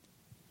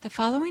The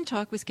following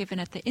talk was given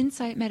at the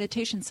Insight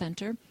Meditation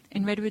Center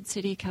in Redwood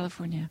City,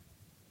 California.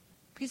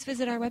 Please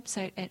visit our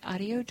website at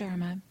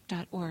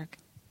audiodharma.org.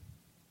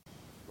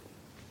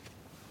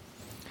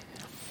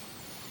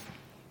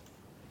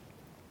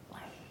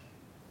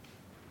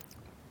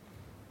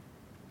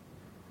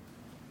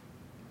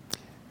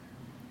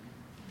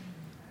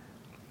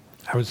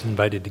 I was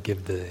invited to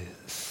give the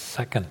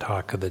second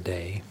talk of the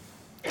day,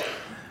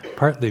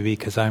 partly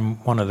because I'm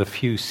one of the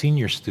few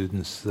senior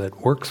students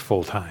that works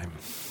full-time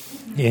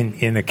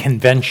in a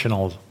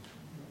conventional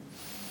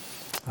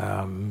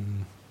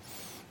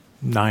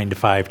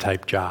 9-to-5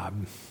 type job.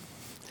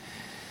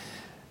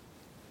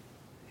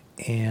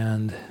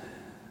 And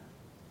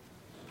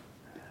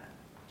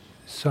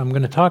so I'm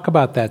going to talk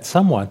about that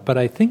somewhat, but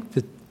I think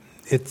that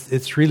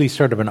it's really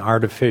sort of an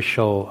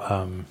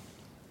artificial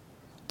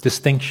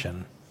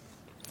distinction.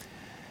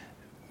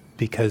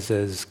 Because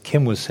as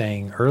Kim was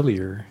saying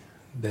earlier,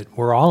 that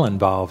we're all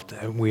involved.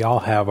 We all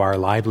have our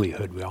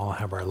livelihood. We all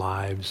have our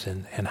lives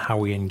and how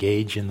we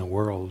engage in the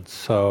world.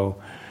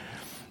 So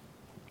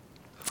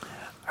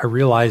I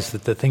realize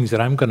that the things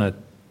that I'm going to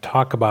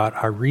talk about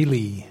are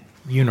really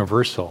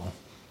universal.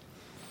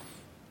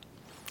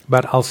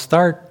 But I'll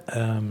start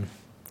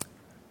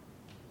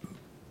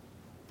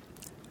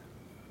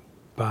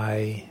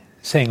by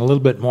saying a little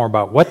bit more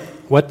about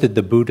what did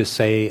the Buddha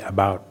say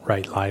about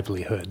right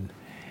livelihood.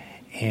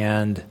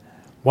 And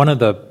one of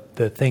the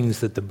things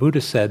that the Buddha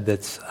said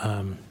that's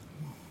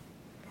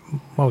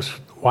most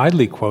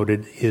widely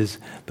quoted is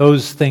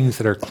those things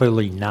that are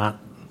clearly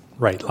not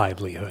right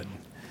livelihood.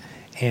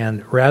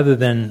 And rather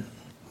than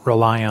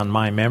rely on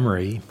my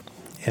memory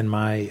and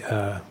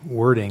my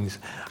wordings,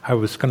 I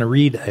was going to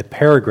read a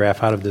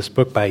paragraph out of this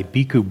book by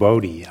Bhikkhu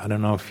Bodhi. I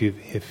don't know if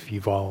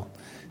you've all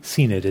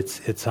seen it.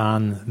 It's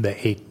on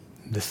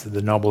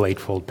the Noble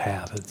Eightfold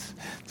Path. It's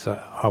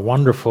a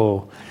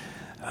wonderful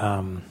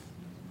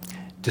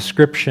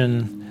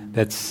description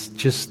that's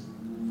just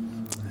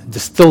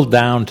distilled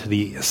down to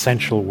the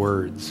essential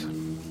words.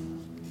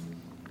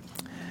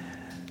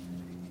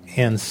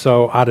 And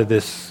so out of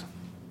this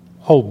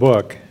whole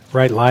book,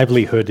 right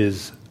livelihood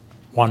is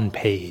one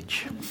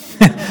page.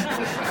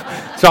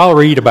 So I'll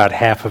read about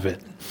half of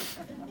it.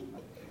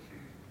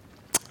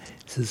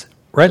 It says,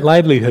 right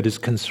livelihood is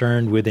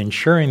concerned with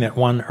ensuring that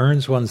one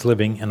earns one's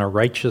living in a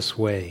righteous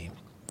way.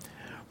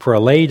 For a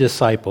lay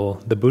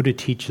disciple, the Buddha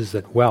teaches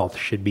that wealth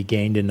should be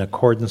gained in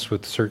accordance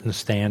with certain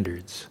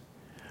standards.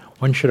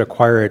 One should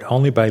acquire it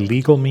only by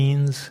legal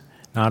means,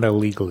 not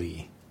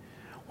illegally.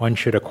 One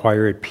should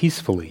acquire it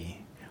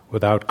peacefully,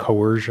 without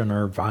coercion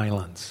or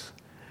violence.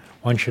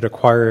 One should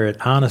acquire it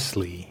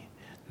honestly,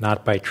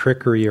 not by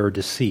trickery or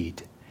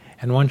deceit,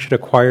 and one should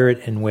acquire it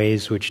in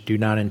ways which do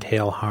not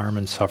entail harm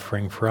and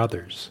suffering for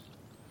others.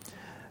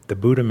 The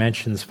Buddha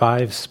mentions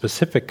 5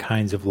 specific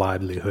kinds of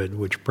livelihood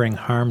which bring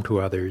harm to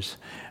others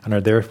and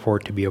are therefore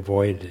to be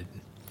avoided.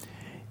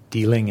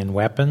 Dealing in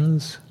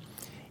weapons,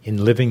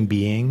 in living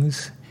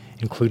beings,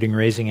 including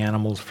raising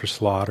animals for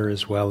slaughter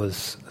as well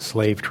as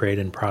slave trade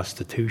and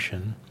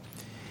prostitution,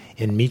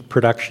 in meat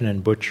production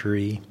and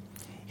butchery,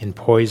 in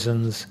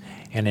poisons,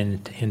 and in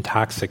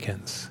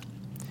intoxicants.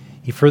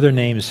 He further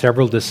names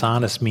several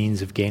dishonest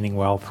means of gaining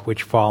wealth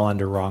which fall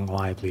under wrong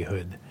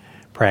livelihood,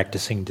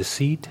 practicing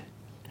deceit,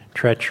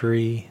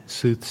 treachery,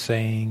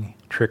 soothsaying,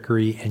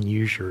 trickery, and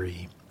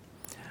usury.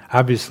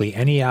 Obviously,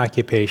 any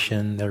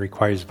occupation that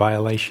requires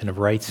violation of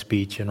right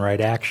speech and right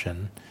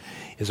action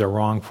is a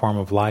wrong form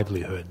of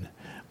livelihood,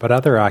 but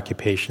other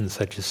occupations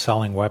such as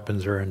selling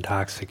weapons or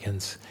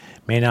intoxicants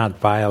may not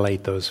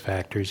violate those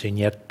factors and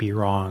yet be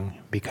wrong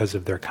because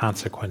of their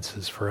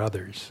consequences for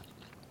others.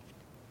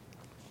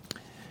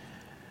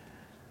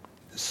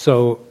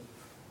 So,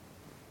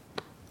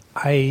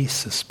 I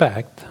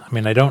suspect,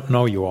 I don't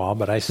know you all,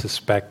 but I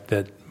suspect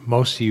that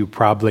most of you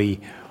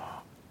probably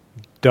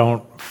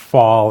don't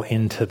fall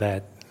into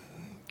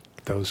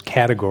those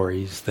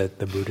categories that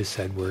the Buddha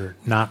said were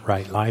not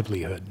right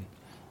livelihood.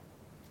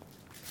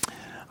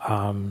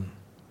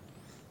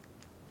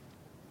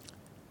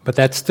 But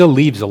that still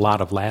leaves a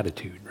lot of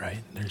latitude, right?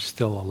 There's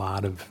still a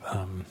lot of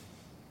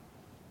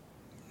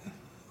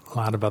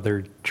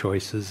other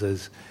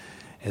choices,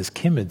 as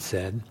Kim had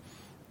said.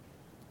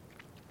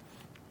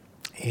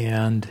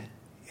 And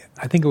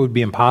I think it would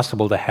be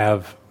impossible to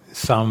have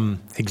some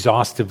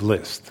exhaustive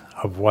list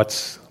of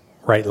what's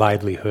right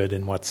livelihood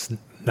and what's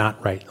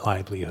not right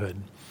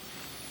livelihood.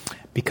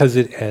 Because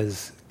it,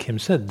 as Kim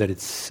said, that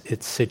it's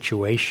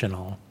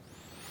situational.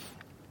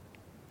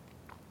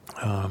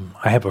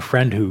 I have a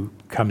friend who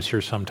comes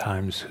here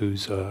sometimes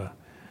who's a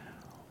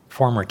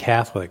former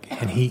Catholic,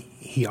 and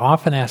he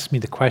often asks me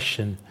the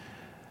question,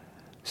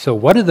 so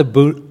what's the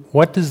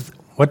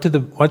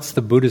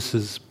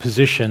Buddhist's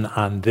position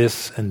on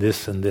this and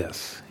this and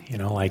this?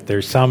 Like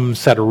there's some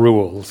set of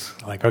rules.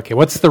 Like, okay,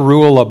 what's the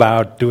rule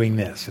about doing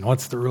this? And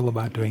what's the rule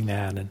about doing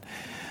that? And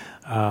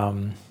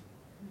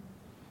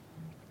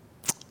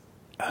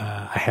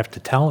I have to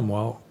tell him,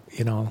 well,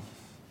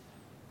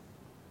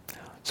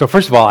 So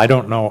first of all, I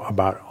don't know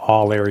about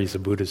all areas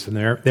of Buddhism.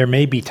 There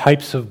may be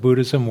types of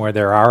Buddhism where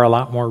there are a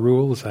lot more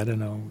rules. I don't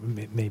know,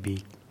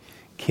 maybe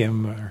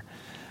Kim or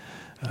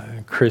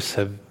Chris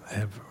have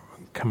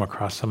come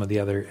across some of the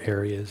other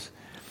areas.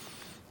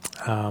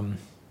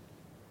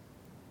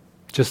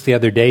 Just the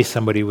other day,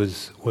 somebody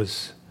who's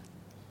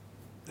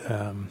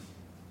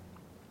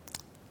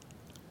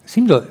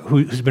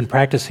been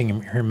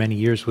practicing here many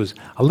years was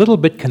a little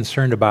bit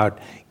concerned about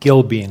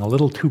Gil being a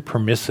little too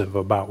permissive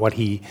about what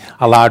he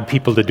allowed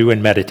people to do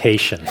in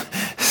meditation.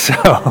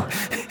 So,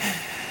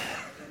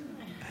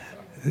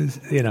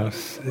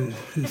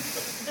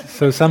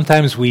 so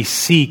sometimes we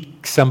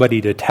seek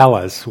somebody to tell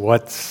us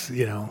what's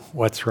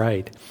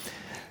right.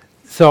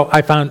 So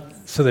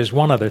so there's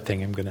one other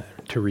thing I'm going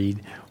to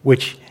read,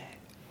 which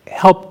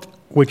helped,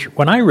 which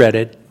when I read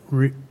it,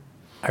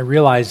 I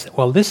realized,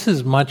 well, this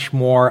is much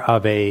more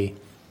of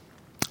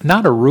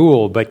not a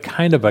rule, but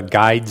kind of a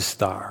guide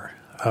star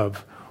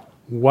of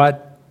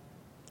what,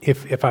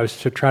 if I was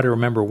to try to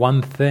remember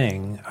one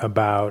thing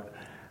about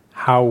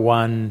how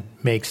one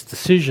makes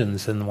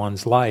decisions in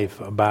one's life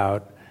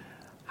about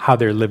how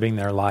they're living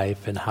their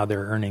life and how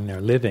they're earning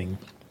their living,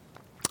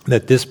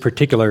 that this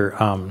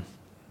particular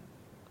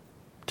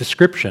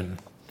description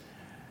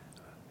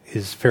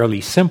is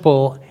fairly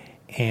simple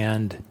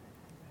and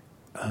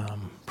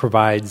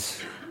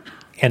provides,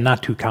 and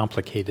not too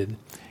complicated,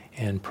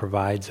 and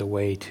provides a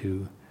way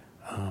to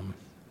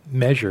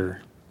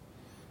measure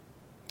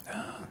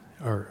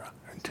or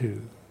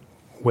to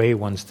weigh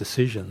one's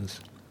decisions.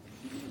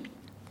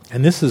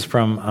 And this is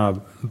from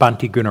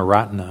Bhante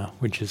Gunaratna,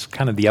 which is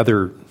kind of the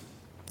other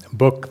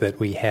book that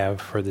we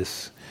have for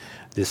this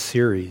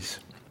series.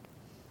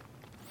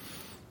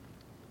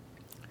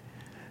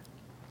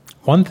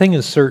 One thing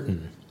is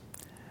certain.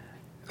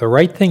 The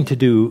right thing to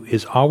do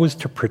is always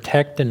to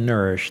protect and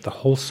nourish the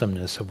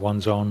wholesomeness of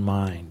one's own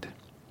mind.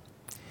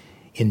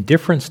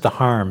 Indifference to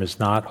harm is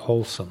not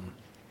wholesome,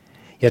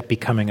 yet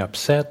becoming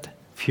upset,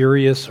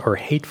 furious, or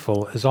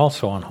hateful is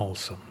also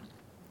unwholesome.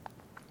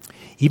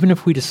 Even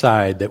if we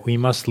decide that we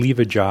must leave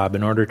a job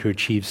in order to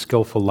achieve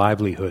skillful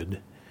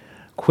livelihood,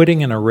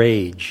 quitting in a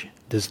rage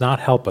does not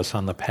help us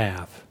on the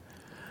path.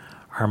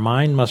 Our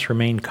mind must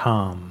remain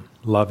calm,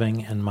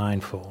 loving, and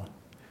mindful.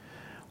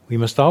 We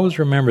must always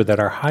remember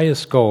that our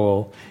highest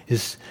goal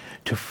is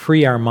to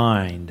free our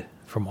mind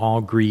from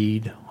all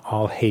greed,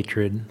 all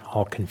hatred,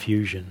 all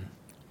confusion.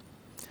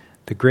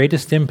 The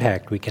greatest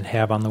impact we can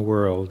have on the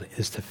world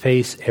is to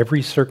face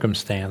every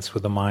circumstance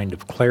with a mind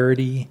of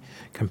clarity,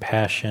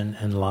 compassion,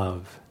 and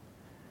love.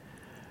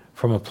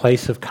 From a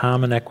place of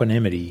calm and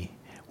equanimity,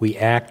 we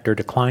act or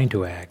decline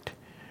to act,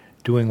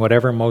 doing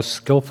whatever most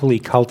skillfully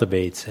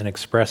cultivates and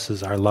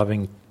expresses our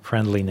loving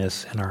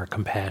friendliness and our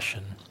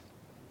compassion.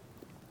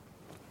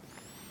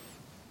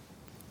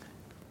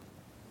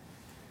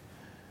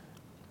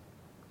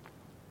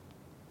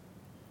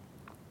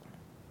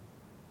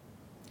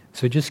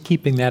 So just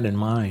keeping that in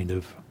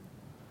mind,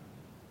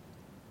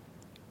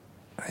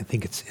 I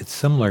think it's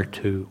similar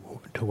to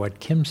what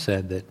Kim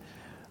said, that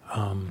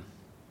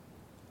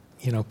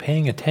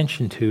paying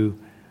attention to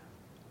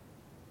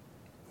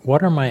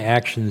what are my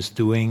actions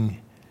doing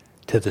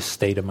to the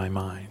state of my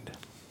mind.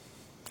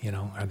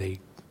 Are they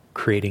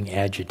creating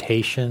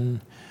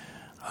agitation,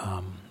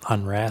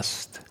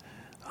 unrest,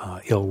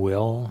 ill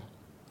will,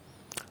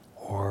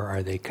 or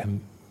are they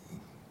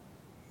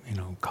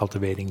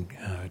cultivating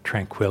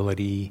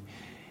tranquility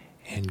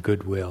and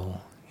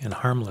goodwill and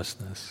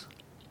harmlessness?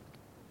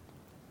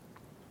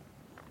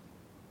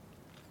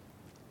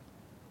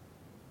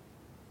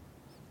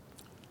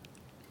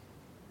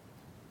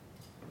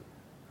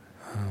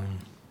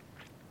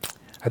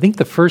 I think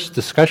the first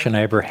discussion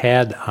I ever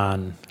had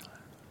on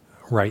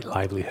right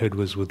livelihood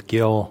was with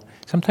Gil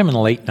sometime in the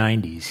late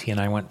 90s. He and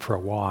I went for a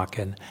walk,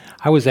 and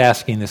I was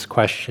asking this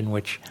question,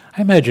 which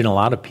I imagine a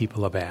lot of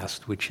people have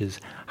asked, which is,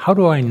 how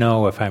do I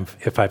know if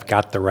I've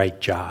got the right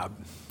job?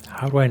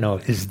 How do I know?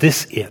 Is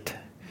this it?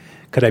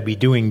 Could I be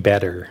doing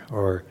better?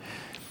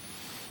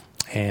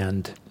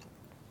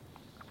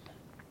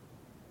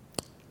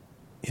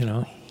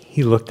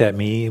 He looked at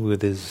me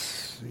with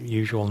his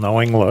usual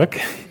knowing look,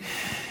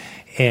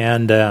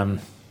 and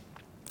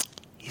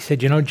he said,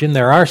 Jim,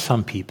 there are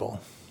some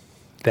people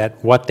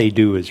that what they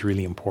do is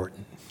really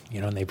important,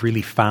 and they've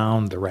really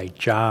found the right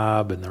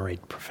job and the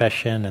right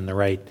profession and the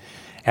right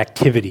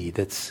activity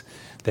that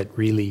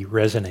really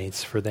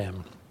resonates for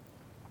them.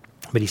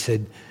 But he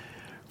said,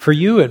 for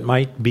you it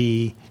might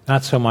be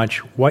not so much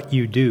what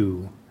you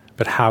do,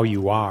 but how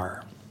you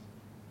are.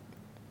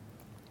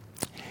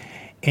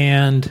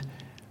 And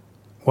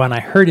when I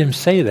heard him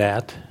say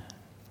that,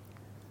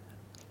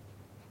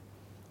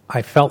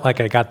 I felt like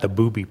I got the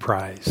booby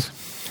prize.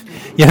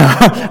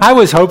 I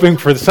was hoping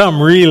for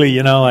some really,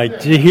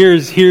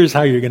 here's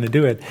how you're going to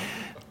do it.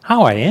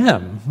 How I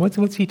am?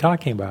 What's he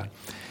talking about?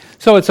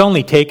 So it's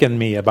only taken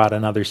me about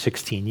another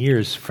 16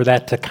 years for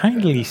that to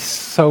kindly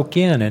soak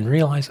in and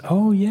realize,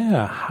 oh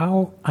yeah,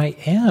 how I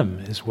am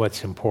is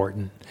what's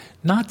important.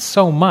 Not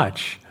so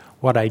much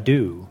what I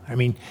do. I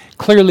mean,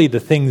 clearly the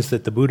things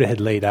that the Buddha had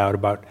laid out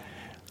about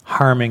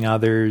harming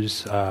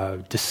others,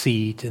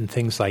 deceit, and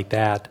things like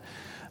that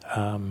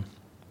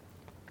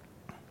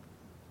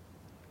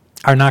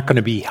are not going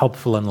to be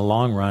helpful in the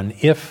long run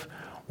if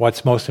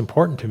what's most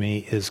important to me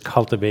is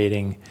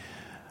cultivating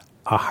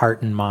a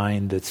heart and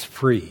mind that's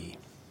free,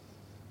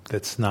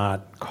 that's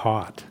not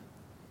caught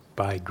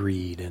by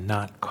greed and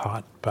not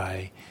caught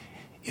by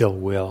ill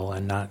will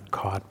and not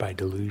caught by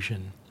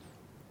delusion.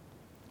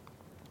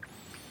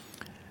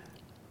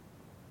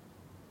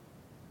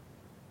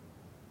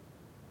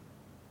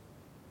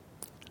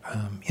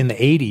 In the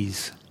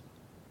 80s,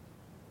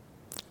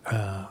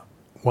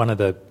 one of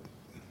the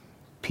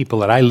people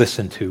that I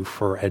listened to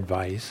for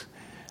advice,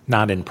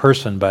 not in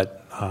person,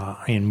 but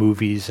in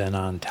movies and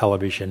on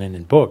television and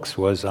in books,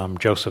 was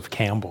Joseph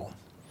Campbell.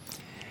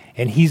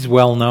 And he was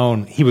well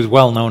known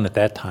at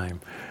that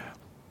time.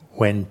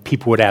 When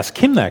people would ask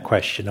him that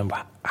question of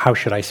how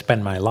should I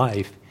spend my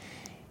life,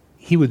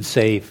 he would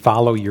say,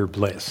 follow your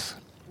bliss.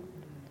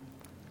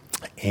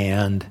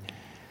 And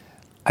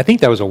I think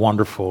that was a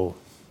wonderful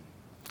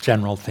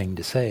general thing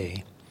to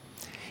say.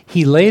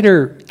 He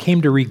later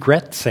came to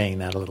regret saying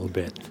that a little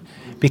bit,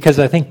 because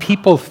I think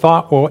people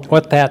thought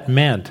what that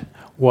meant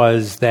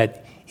was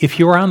that if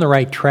you were on the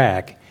right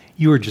track,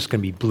 you were just going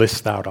to be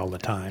blissed out all the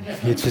time.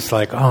 It's just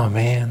like, oh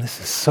man,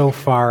 this is so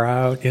far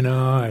out,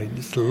 I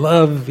just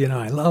love,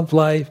 I love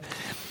life.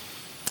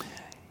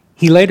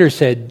 He later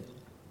said,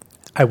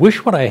 I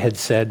wish what I had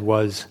said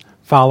was,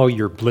 follow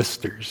your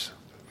blisters.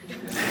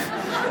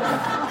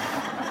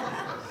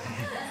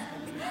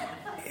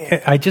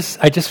 I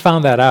just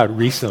found that out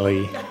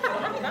recently.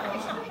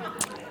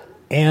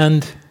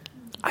 And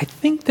I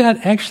think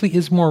that actually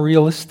is more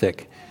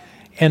realistic.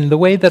 And the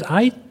way that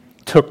I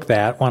took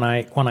that when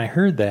I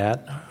heard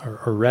that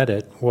or read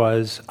it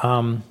was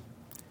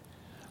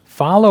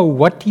follow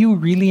what do you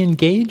really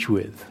engage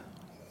with?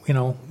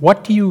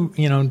 What do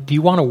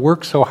you want to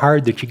work so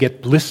hard that you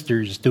get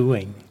blisters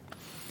doing?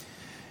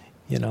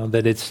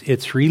 That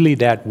it's really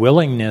that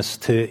willingness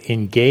to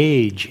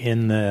engage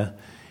in the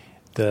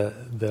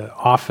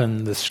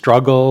often the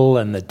struggle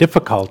and the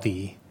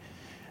difficulty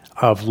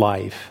of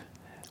life,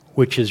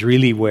 which is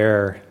really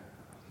where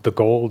the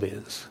gold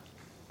is.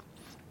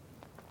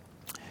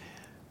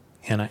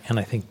 And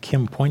I think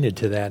Kim pointed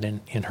to that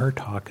in her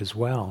talk as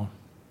well.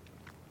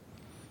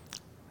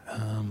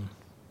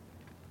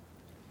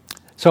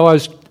 So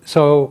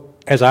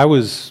as I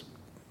was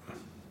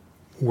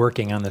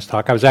working on this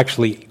talk, I was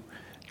actually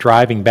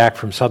driving back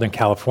from Southern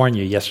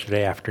California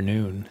yesterday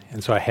afternoon,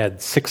 and so I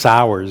had 6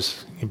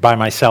 hours by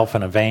myself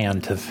in a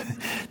van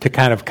to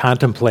kind of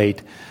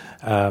contemplate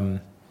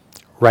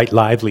right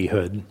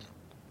livelihood,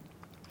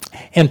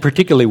 and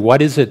particularly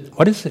what is it?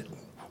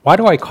 Why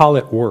do I call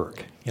it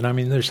work?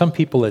 There's some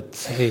people that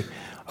say,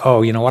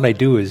 oh, what I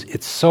do is,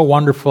 it's so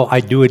wonderful,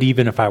 I do it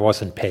even if I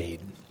wasn't paid.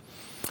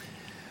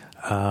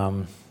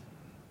 I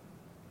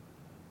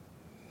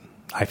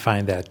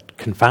find that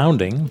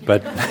confounding,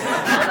 but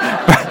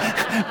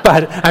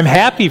but I'm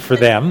happy for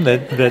them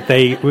that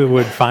they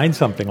would find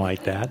something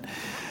like that.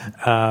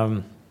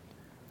 And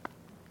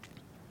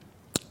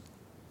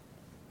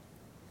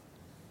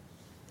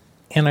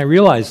I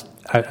realized,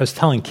 I was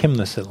telling Kim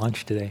this at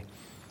lunch today,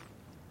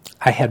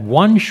 I had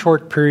one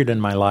short period in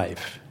my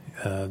life,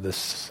 the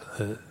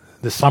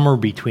summer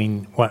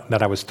between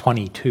that I was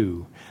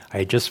 22. I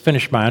had just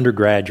finished my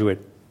undergraduate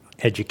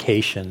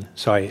education,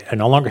 so I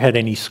no longer had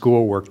any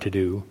schoolwork to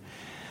do.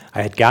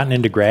 I had gotten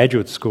into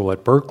graduate school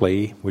at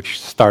Berkeley, which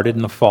started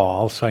in the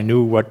fall, so I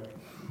knew what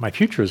my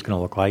future was going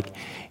to look like.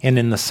 And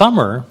in the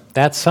summer,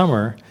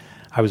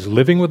 I was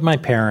living with my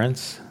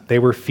parents. They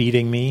were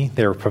feeding me.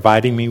 They were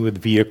providing me with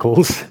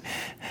vehicles.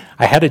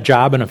 I had a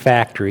job in a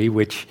factory,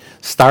 which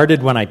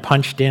started when I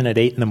punched in at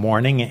 8 in the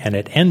morning, and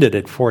it ended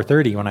at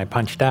 4:30 when I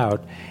punched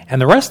out.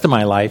 And the rest of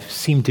my life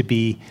seemed to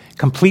be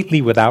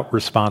completely without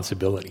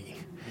responsibility.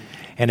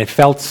 And it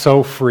felt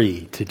so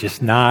free to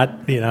just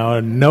not,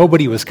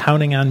 nobody was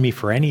counting on me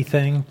for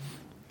anything.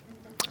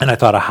 And I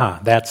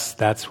thought,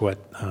 that's what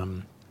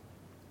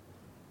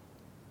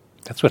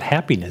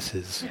happiness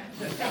is.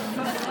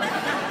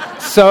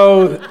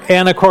 So,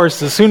 and of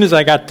course, as soon as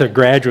I got to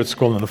graduate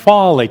school in the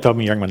fall, they told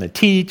me I'm going to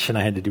teach, and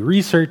I had to do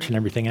research and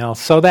everything else.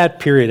 So that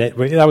period,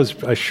 that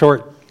was a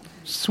short,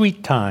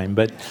 sweet time,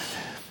 but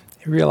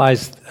I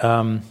realized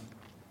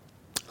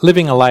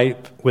living a life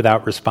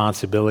without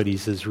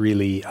responsibilities is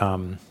really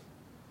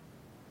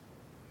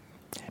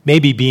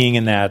maybe being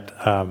in that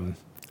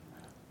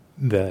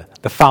the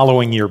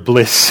following your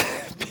bliss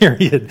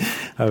period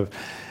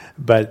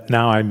but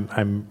now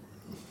I'm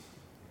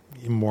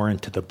more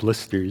into the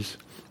blisters.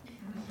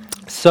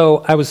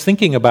 So I was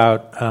thinking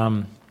about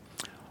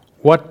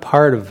what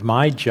part of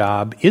my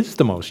job is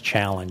the most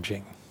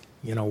challenging.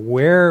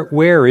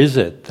 Where is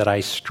it that I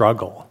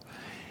struggle?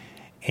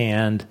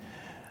 And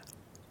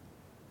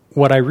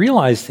what I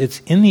realized,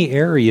 it's in the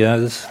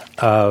areas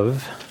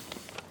of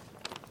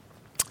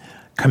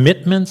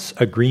commitments,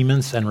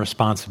 agreements, and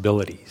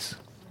responsibilities.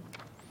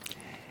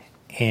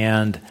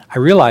 And I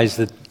realized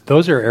that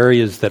those are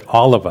areas that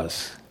all of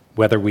us,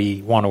 whether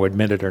we want to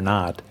admit it or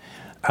not,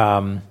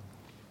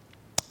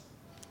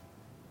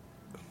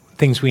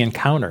 things we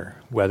encounter,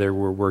 whether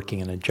we're working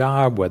in a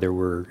job, whether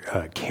we're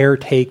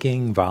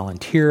caretaking,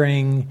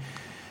 volunteering,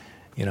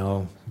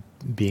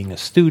 being a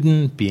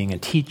student, being a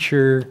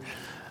teacher.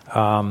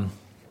 All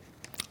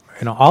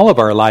of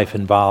our life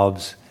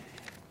involves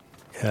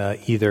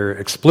either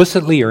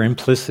explicitly or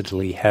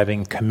implicitly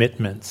having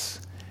commitments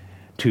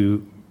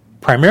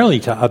primarily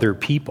to other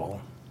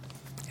people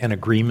and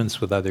agreements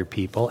with other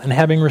people, and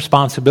having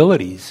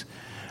responsibilities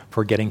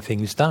for getting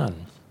things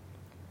done.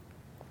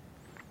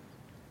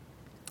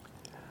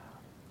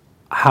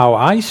 How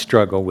I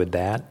struggle with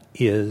that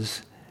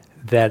is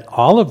that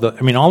all of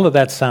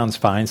that sounds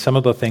fine. Some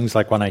of the things,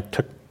 like when I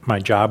took my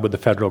job with the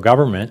federal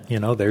government,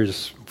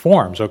 there's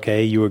forms.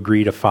 Okay, you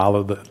agree to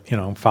follow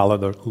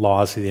the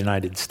laws of the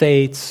United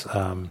States,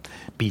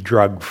 be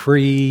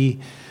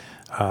drug-free.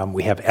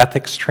 We have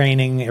ethics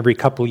training every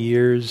couple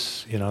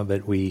years.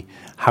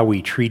 How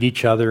we treat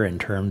each other in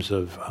terms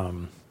of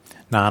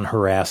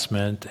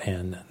non-harassment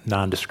and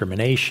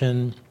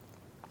non-discrimination.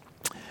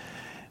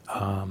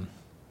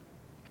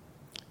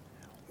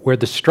 Where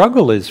the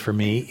struggle is for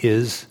me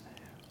is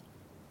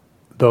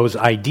those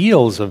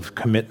ideals of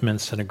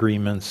commitments and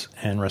agreements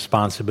and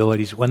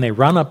responsibilities when they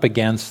run up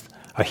against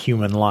a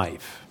human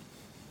life.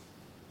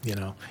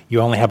 You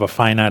only have a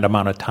finite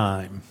amount of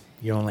time.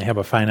 You only have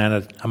a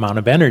finite amount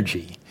of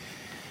energy.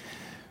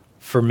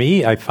 For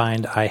me, I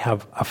find I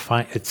have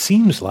it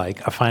seems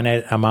like a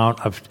finite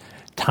amount of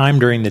time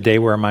during the day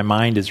where my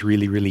mind is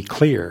really, really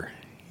clear,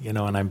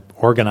 and I'm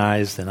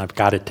organized and I've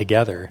got it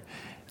together,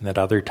 and at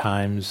other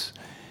times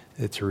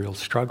it's a real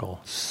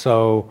struggle.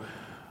 So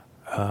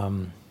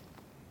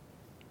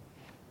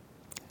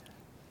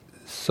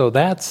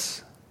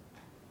that's,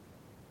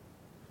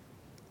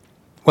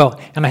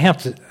 and I have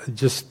to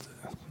just,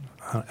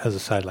 as a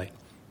sidelight,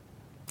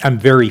 I'm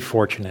very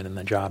fortunate in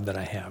the job that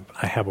I have.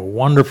 I have a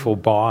wonderful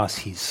boss.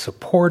 He's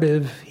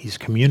supportive. He's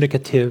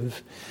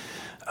communicative.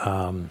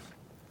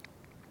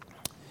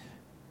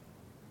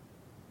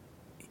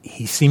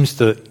 He seems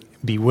to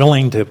be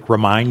willing to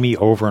remind me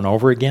over and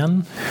over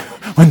again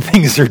when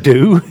things are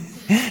due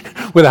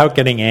without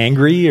getting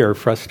angry or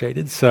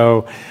frustrated.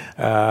 So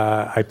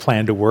I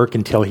plan to work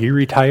until he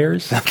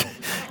retires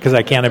because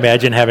I can't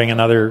imagine having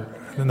another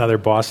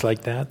boss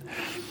like that.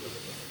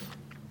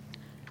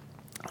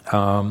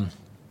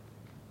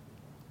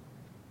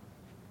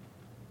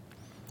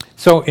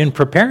 So in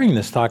preparing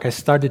this talk, I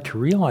started to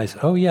realize,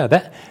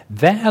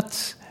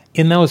 that's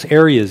in those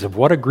areas of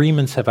what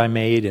agreements have I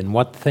made and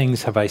what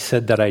things have I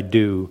said that I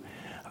do,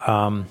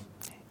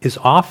 is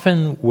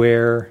often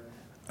where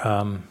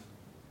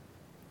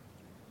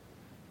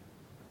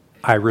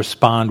I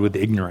respond with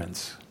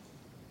ignorance,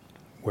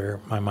 where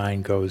my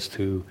mind goes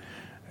to,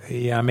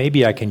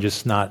 maybe I can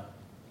just not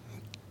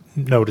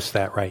notice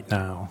that right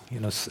now.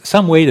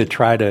 Some way to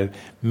try to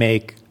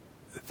make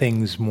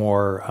things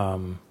more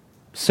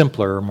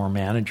simpler or more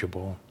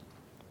manageable.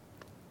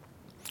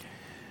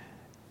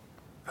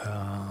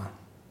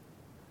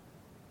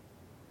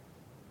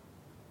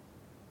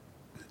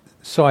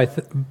 So I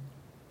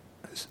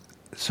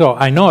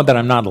know that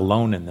I'm not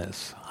alone in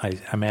this. I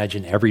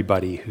imagine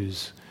everybody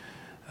who's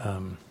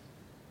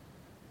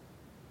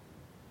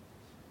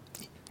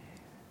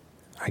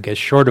I guess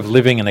short of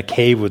living in a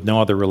cave with no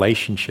other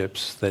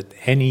relationships, that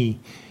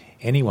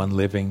anyone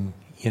living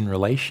in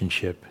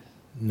relationship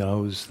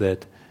knows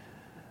that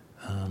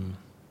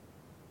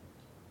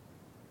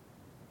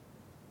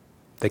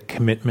that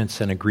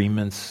commitments and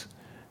agreements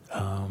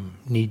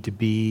need to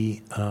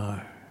be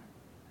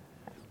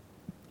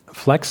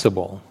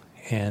flexible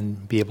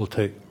and be able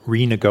to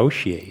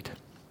renegotiate.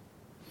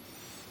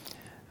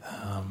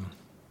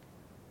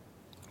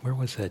 Where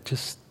was that?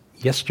 Just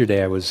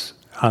yesterday I was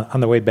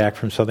on the way back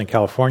from Southern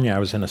California. I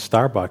was in a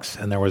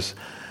Starbucks, and there was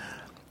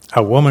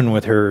a woman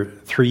with her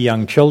 3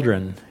 young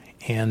children,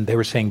 and they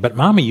were saying, "But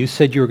Mommy, you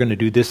said you were going to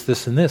do this,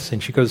 this, and this."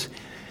 And she goes,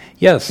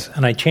 "Yes,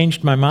 and I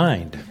changed my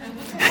mind."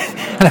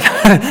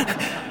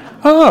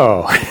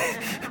 Oh,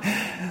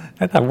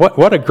 I thought,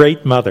 what a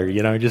great mother,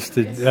 just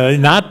to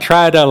not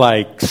try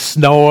to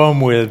snow them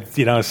with,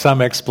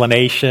 some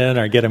explanation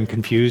or get them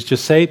confused.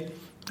 Just say,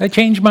 "I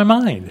changed my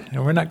mind,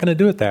 and we're not going to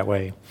do it that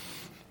way."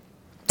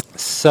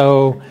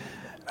 So,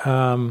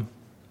 let's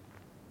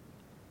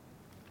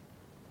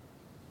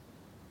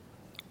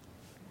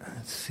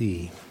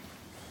see.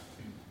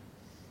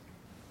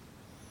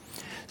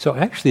 So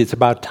actually, it's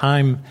about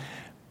time.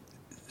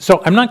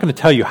 So I'm not going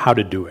to tell you how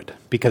to do it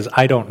because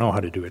I don't know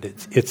how to do it.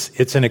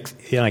 It's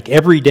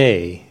every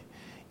day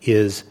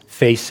is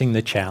facing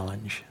the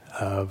challenge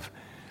of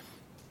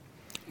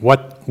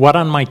what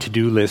on my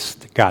to-do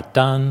list got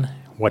done,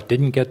 what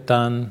didn't get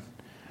done,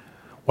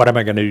 what am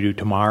I going to do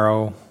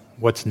tomorrow,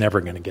 what's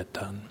never going to get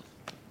done,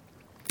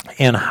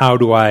 and how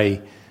do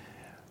I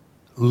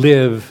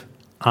live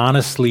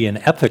honestly and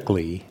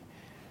ethically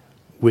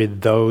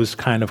with those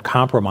kind of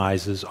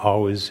compromises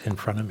always in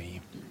front of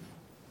me.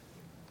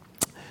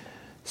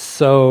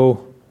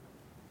 So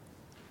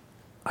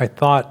I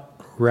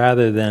thought,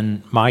 rather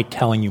than my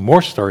telling you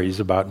more stories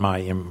about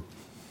my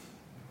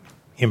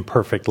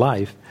imperfect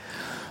life,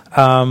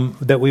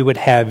 that we would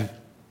have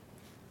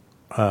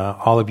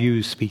all of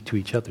you speak to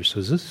each other. So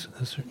is this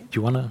do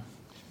you want to?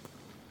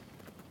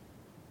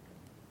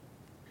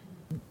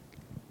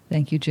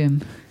 Thank you,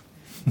 Jim.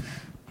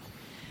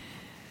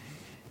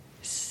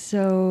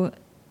 So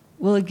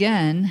we'll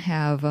again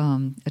have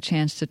a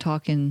chance to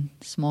talk in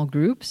small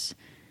groups.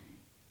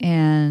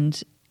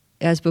 And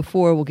as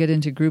before, we'll get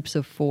into groups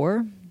of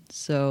 4.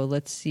 So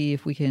let's see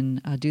if we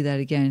can do that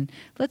again.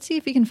 Let's see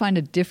if we can find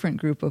a different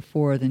group of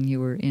 4 than you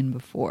were in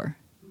before.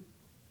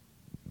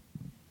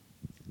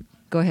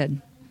 Go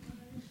ahead.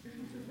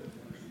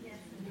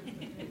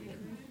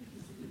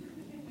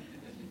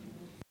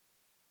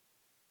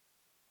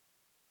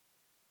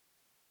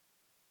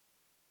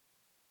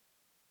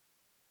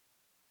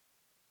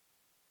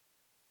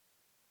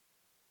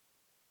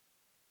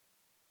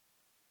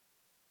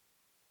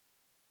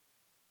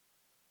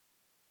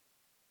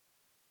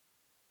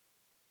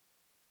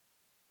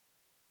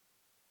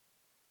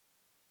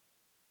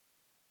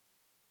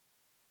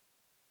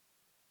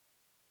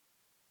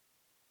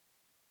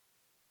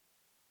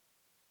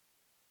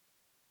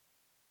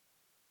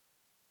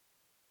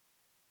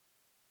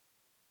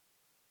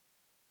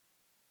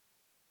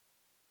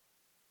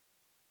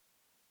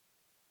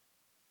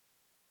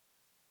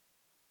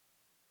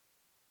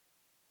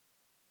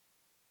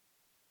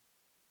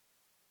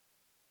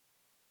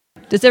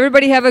 Does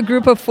everybody have a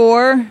group of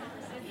 4?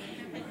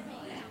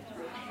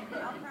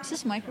 Is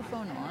this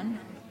microphone on?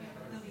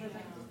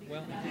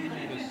 Well, I did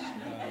notice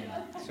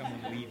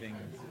someone leaving.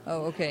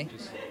 Oh, okay.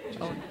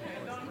 Oh.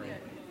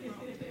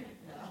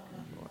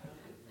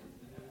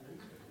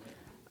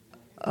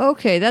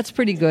 Okay, that's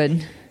pretty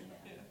good.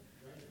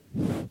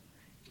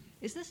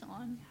 Is this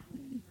on?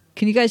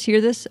 Can you guys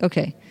hear this?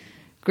 Okay,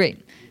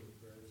 great.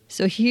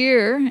 So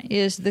here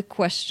is the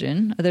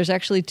question. There's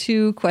actually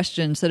 2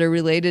 questions that are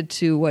related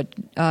to what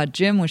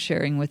Jim was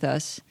sharing with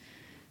us.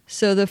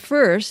 So the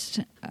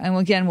first, and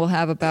again, we'll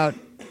have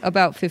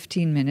about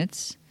 15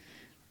 minutes.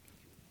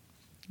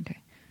 Okay.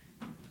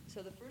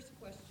 So the first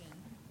question.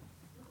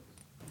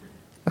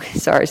 Okay,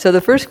 sorry. So the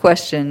first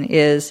question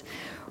is,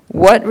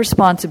 what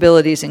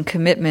responsibilities and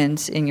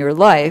commitments in your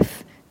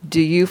life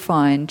do you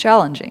find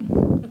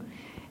challenging?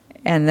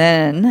 And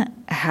then,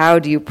 how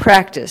do you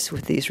practice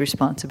with these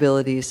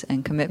responsibilities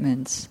and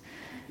commitments?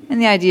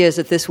 And the idea is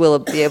that this will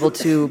be able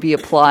to be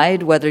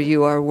applied whether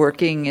you are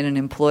working in an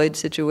employed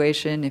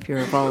situation, if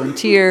you're a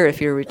volunteer,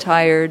 if you're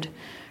retired.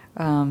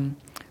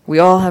 We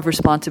all have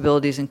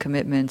responsibilities and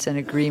commitments and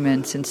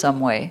agreements in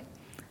some way.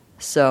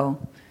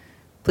 So,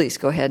 please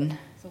go ahead.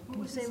 Can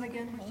you say them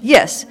again?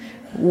 Yes.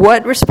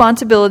 What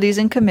responsibilities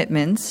and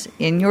commitments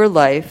in your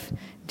life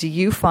do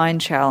you find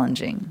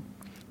challenging?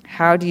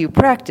 How do you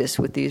practice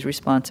with these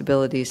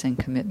responsibilities and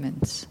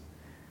commitments?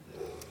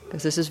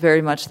 Because this is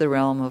very much the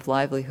realm of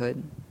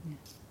livelihood.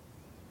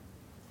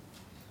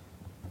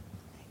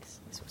 Thanks.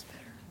 This was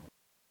better.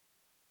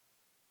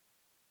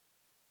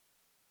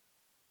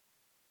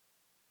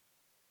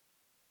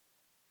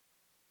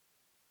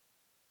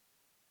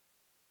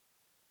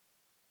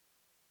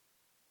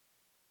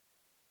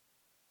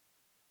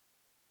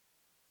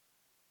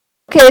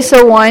 Okay,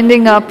 so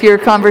winding up your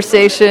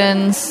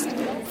conversations,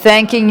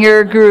 thanking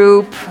your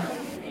group,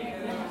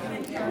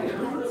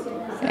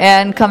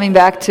 and coming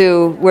back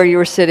to where you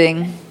were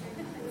sitting.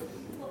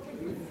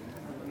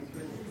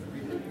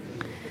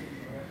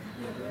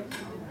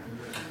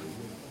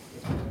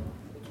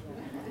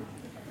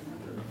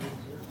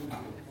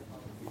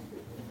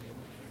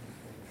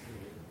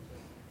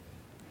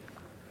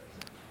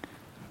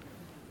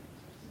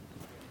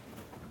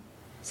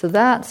 So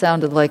that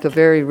sounded like a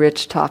very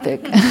rich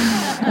topic.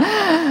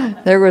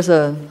 There was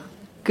a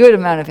good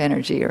amount of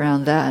energy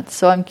around that.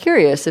 So I'm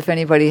curious if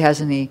anybody has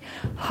any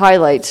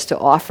highlights to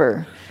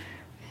offer.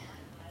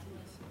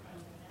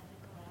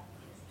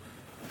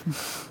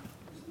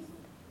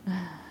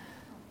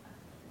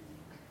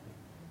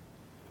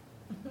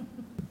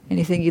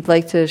 Anything you'd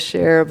like to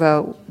share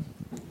about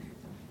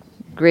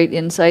great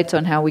insights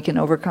on how we can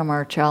overcome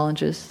our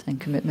challenges and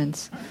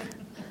commitments?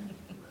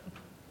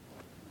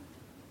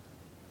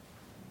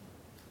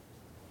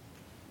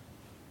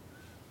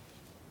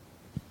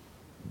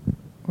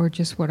 Or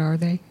just what are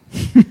they?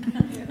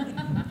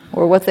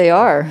 Or what they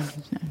are.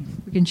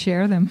 We can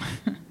share them.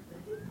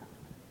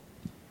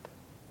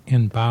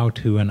 And bow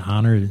to and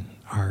honor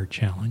our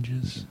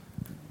challenges.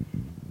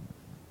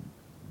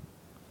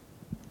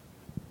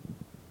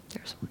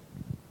 There's one.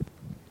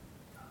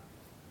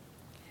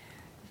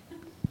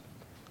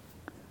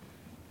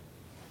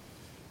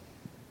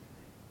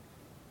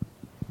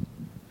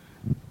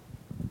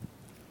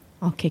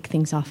 I'll kick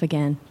things off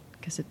again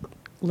because it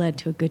led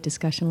to a good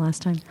discussion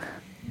last time.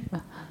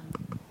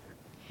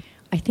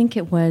 I think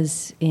it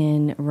was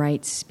in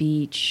Right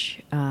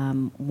Speech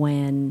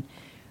when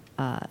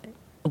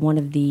one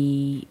of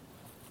the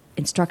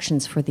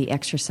instructions for the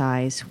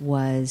exercise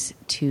was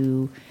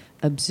to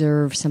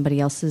observe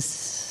somebody else's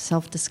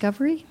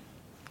self-discovery.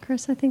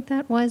 Chris, I think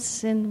that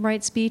was in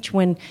Right Speech.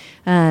 When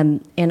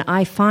and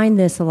I find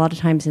this a lot of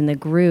times in the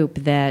group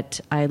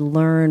that I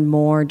learn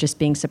more just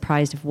being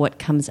surprised of what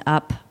comes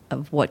up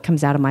of what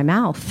comes out of my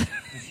mouth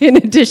in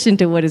addition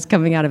to what is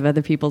coming out of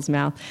other people's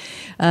mouth.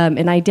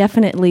 And I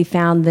definitely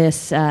found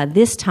this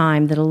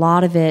time that a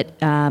lot of it,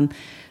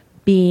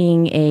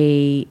 being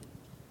a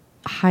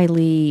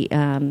highly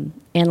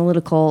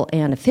analytical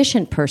and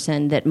efficient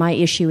person, that my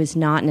issue is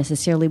not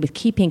necessarily with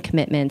keeping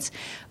commitments,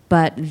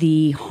 but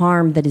the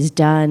harm that is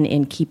done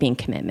in keeping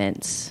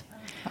commitments.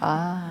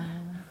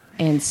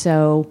 And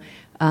so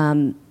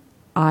I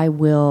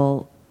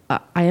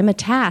am a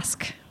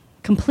task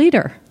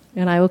completer,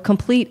 and I will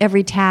complete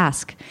every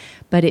task,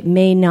 but it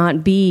may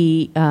not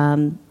be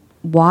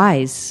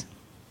wise,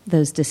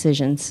 those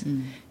decisions,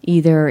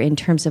 either in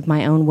terms of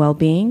my own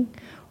well-being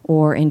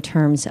or in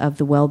terms of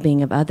the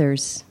well-being of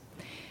others.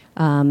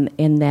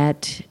 And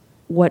that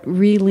what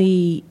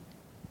really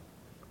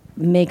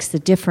makes the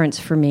difference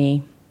for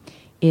me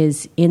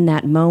is in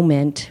that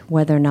moment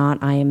whether or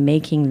not I am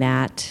making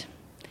that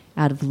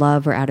out of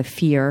love or out of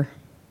fear.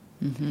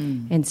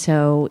 Mm-hmm. And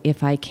so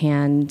if I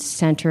can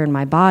center in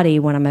my body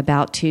when I'm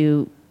about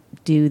to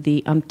do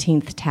the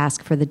umpteenth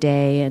task for the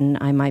day and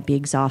I might be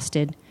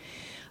exhausted,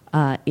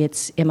 am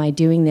I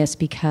doing this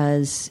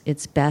because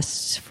it's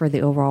best for the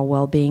overall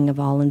well-being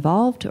of all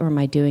involved, or am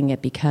I doing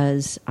it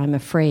because I'm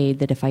afraid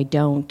that if I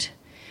don't,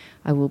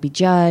 I will be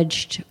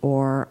judged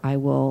or I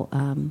will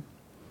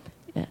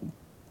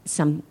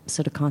some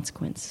sort of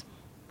consequence?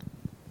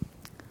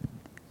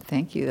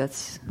 Thank you.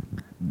 That's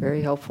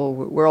very helpful.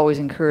 We're always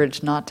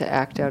encouraged not to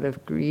act out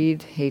of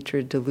greed,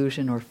 hatred,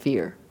 delusion, or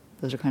fear.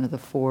 Those are kind of the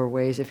 4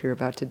 ways if you're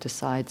about to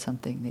decide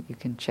something that you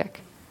can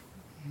check.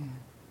 Yeah.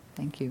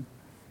 Thank you.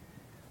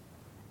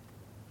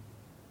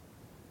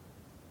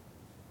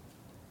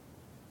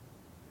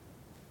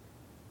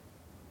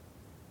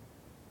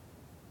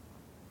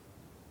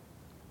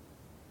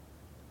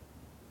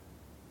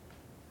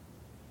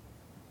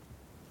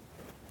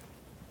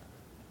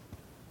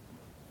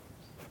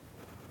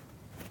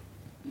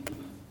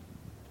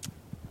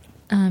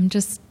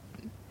 Just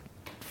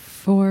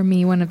for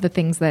me, one of the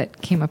things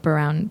that came up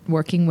around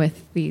working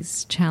with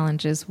these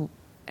challenges,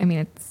 I mean,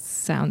 it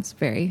sounds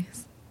very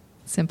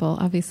simple,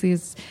 obviously,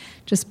 is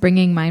just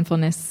bringing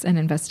mindfulness and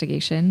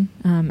investigation.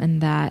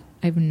 And that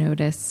I've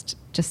noticed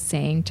just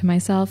saying to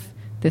myself,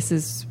 this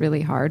is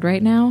really hard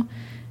right now.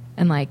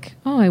 And like,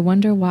 oh, I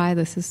wonder why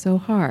this is so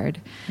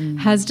hard,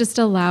 has just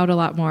allowed a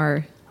lot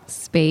more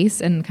space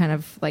and kind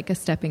of like a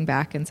stepping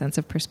back and sense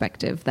of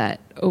perspective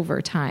that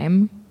over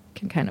time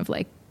can kind of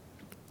like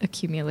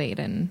accumulate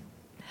and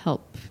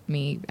help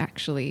me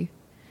actually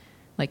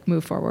like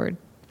move forward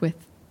with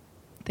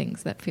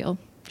things that feel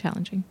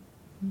challenging.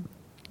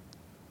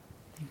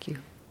 Thank you.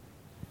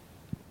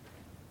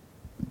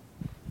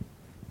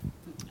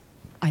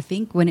 I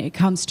think when it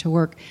comes to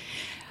work,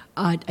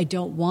 I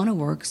don't want to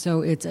work,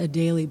 so it's a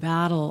daily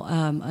battle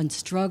and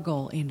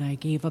struggle. And I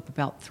gave up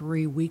about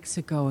 3 weeks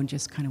ago and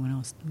just kind of went,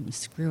 oh,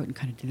 screw it, and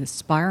kind of did this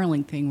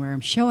spiraling thing where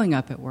I'm showing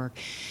up at work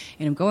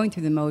and I'm going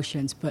through the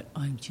motions, but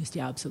I'm just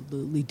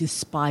absolutely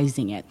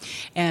despising it.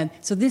 And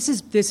so this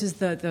is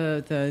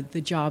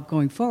the job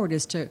going forward,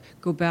 is to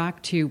go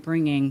back to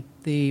bringing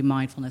the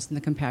mindfulness and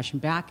the compassion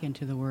back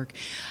into the work,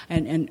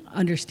 and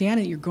understand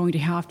that you're going to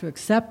have to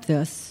accept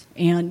this,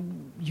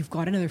 and you've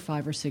got another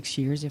 5 or 6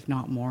 years, if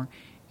not more.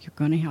 You're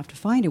going to have to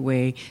find a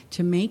way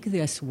to make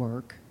this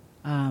work.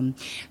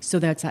 So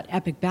that's that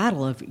epic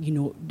battle of,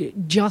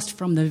 just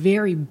from the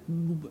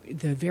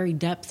very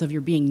depths of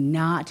your being,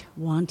 not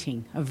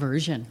wanting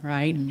aversion,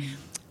 right?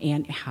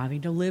 And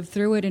having to live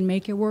through it and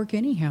make it work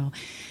anyhow.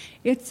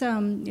 It's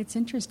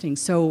interesting.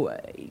 So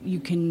you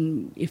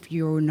can, if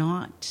you're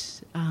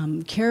not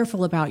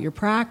careful about your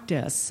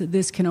practice,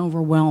 this can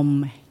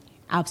overwhelm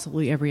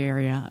absolutely every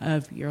area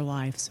of your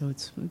life. So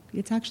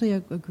it's actually a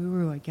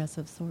guru, I guess,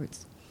 of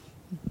sorts.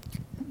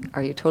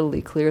 Are you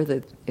totally clear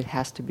that it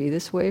has to be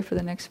this way for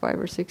the next 5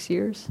 or 6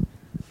 years?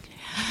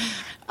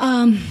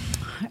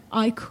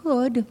 I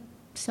could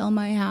sell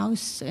my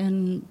house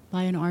and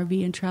buy an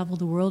RV and travel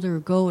the world, or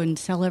go and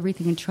sell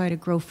everything and try to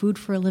grow food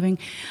for a living.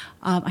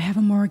 I have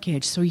a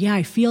mortgage, so yeah,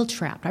 I feel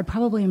trapped. I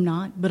probably am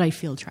not, but I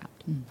feel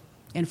trapped.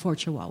 And 4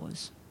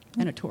 chihuahuas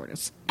and a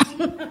tortoise.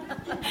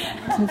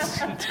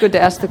 It's good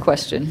to ask the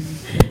question.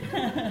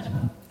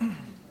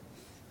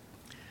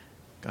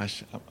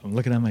 Gosh, I'm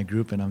looking at my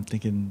group and I'm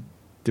thinking,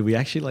 did we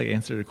actually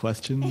answer the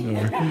question?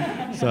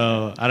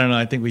 So I don't know.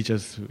 I think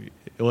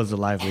it was a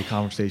lively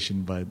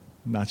conversation, but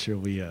not sure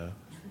we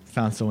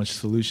found so much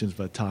solutions,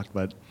 but talked.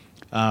 But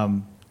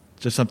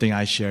just something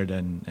I shared,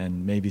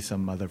 and maybe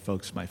some other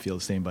folks might feel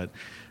the same. But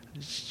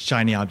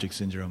shiny object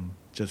syndrome.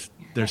 Just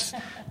there's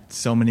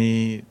so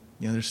many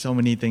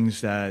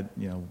things that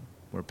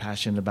we're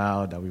passionate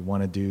about, that we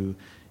want to do.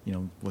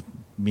 With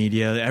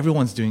media,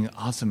 everyone's doing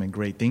awesome and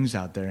great things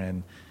out there,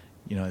 and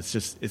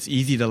it's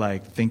easy to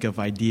think of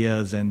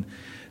ideas and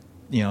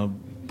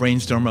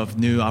brainstorm of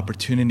new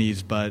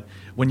opportunities, but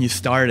when you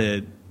start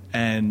it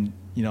and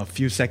a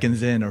few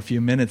seconds in or a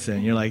few minutes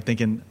in, you're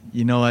thinking,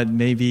 what,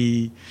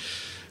 maybe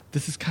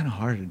this is kind of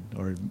hard,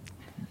 or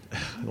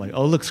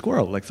oh, look,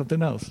 squirrel,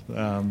 something else,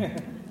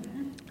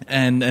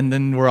 and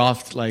then we're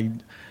off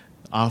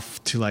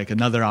off to like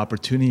another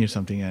opportunity or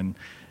something, and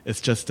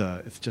it's just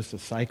a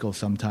cycle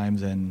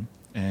sometimes. And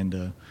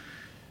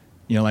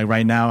you know, like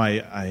right now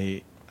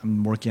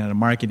I'm working at a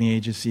marketing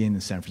agency in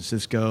San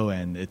Francisco,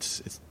 and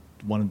it's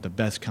one of the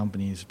best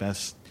companies,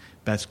 best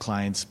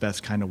clients,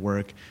 best kind of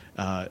work.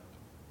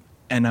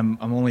 And I'm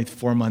only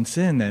 4 months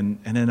in, and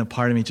then a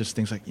part of me just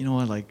thinks like, you know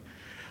what, like,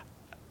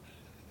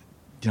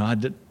 you know,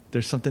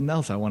 there's something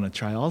else I want to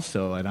try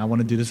also, and I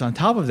want to do this on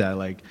top of that.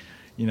 Like,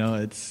 you know,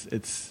 it's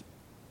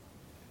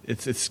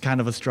kind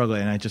of a struggle,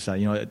 and I just thought,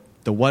 you know,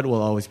 the what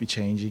will always be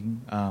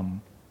changing.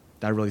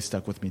 That really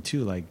stuck with me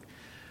too. Like,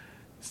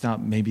 it's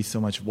not maybe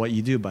so much what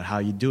you do, but how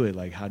you do it.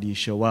 Like, how do you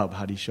show up?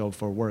 How do you show up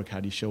for work? How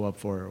do you show up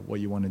for what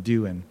you want to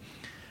do? And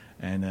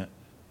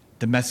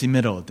the messy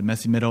middle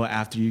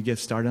after you get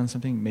started on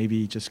something, maybe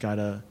you just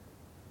gotta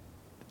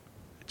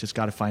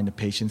find the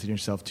patience in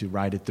yourself to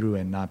ride it through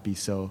and not be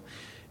so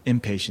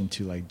impatient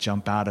to like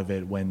jump out of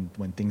it when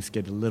things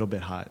get a little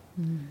bit hot.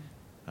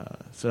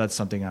 So that's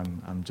something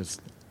I'm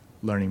just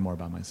learning more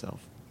about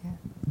myself. Yeah.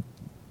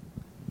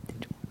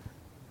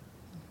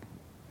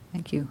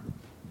 Thank you.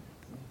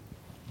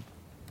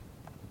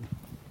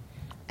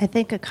 I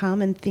think a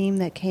common theme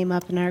that came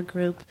up in our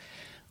group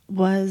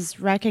was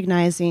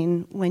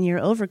recognizing when you're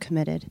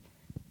overcommitted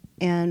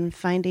and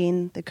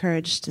finding the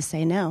courage to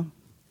say no,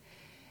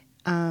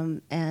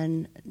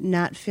 and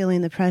not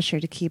feeling the pressure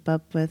to keep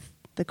up with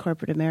the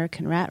corporate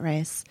American rat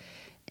race.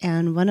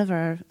 And one of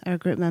our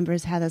group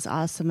members had this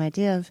awesome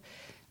idea of,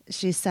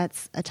 she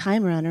sets a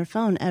timer on her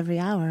phone every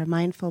hour, a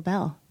mindful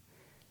bell,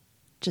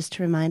 just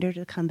to remind her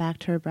to come back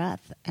to her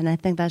breath. And I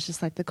think that's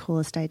just like the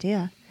coolest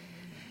idea.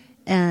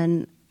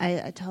 And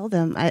I told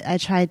them, I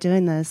tried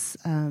doing this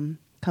a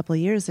couple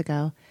of years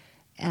ago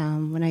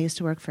when I used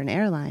to work for an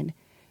airline.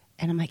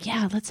 And I'm like,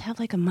 yeah, let's have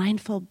like a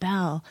mindful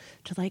bell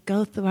to like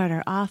go throughout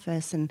our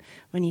office. And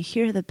when you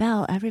hear the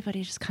bell,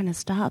 everybody just kind of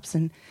stops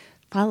and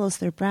follows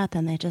their breath.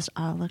 And they just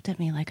all looked at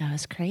me like I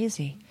was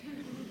crazy.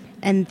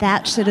 And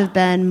that should have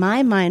been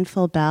my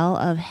mindful bell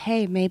of,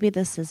 hey, maybe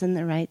this isn't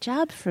the right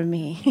job for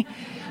me.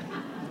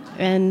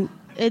 And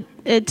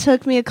it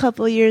took me a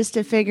couple of years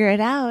to figure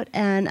it out,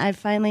 and I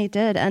finally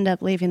did end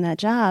up leaving that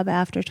job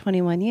after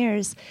 21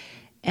 years.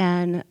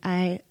 And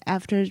I've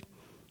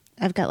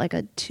got like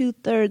a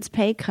 2/3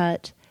 pay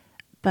cut,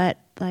 but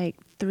like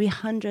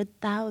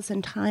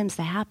 300,000 times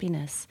the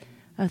happiness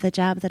of the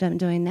job that I'm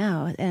doing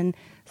now. And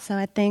so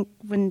I think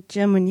when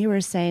you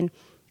were saying,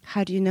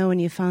 how do you know when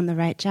you found the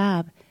right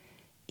job?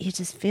 You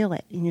just feel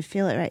it, and you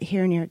feel it right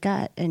here in your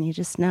gut, and you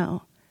just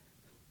know.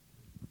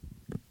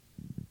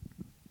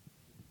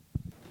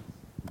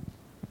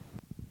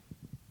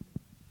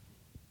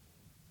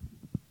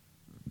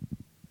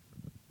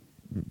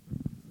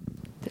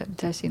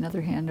 Did I see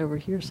another hand over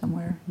here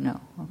somewhere? No.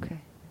 Okay.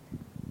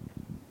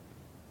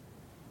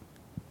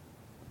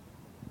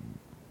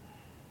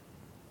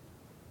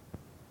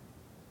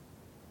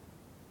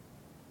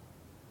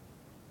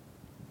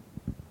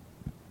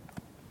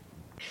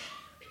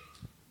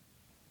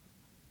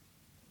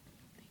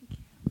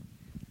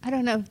 I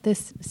don't know if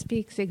this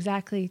speaks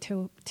exactly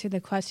to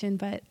the question,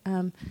 but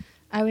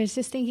I was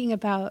just thinking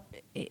about,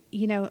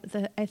 you know,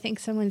 I think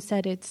someone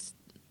said it's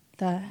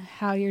the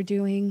how you're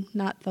doing,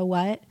 not the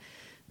what.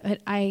 But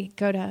I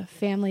go to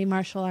family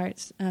martial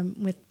arts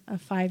with a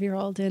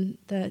 5-year-old, and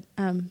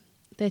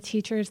the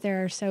teachers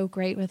there are so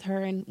great with her.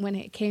 And when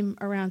it came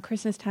around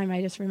Christmas time,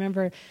 I just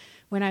remember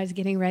when I was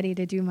getting ready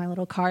to do my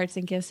little cards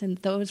and gifts, and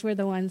those were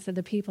the ones of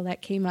the people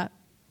that came up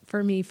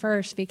for me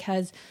first,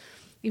 because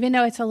even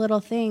though it's a little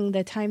thing,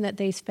 the time that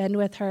they spend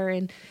with her,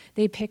 and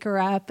they pick her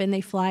up and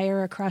they fly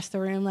her across the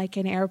room like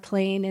an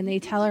airplane, and they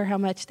tell her how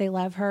much they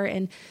love her.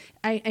 And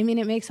I mean,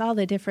 it makes all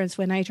the difference.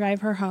 When I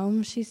drive her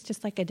home, she's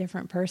just like a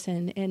different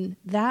person. And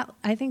that,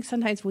 I think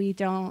sometimes we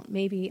don't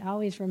maybe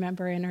always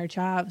remember in our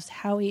jobs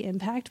how we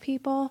impact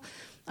people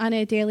on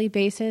a daily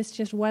basis.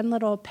 Just one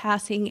little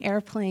passing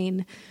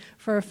airplane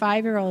for a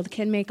 5-year-old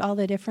can make all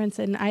the difference.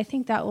 And I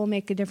think that will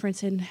make a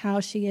difference in how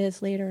she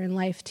is later in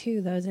life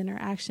too, those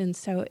interactions.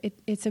 So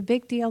it's a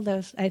big deal,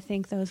 those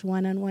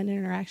one-on-one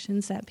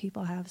interactions that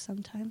people have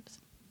sometimes.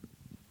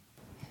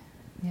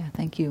 Yeah,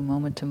 thank you.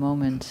 Moment to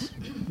moment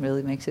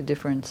really makes a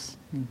difference.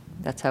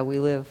 That's how we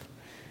live.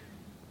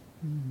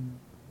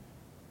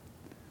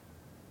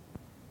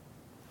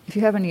 If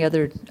you have any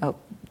other... Oh,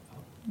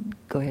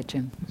 go ahead,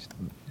 Jim.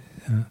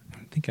 I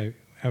think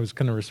I was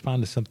going to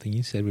respond to something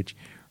you said, which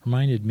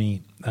reminded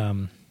me,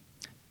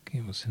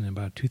 it was in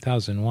about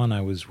 2001,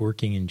 I was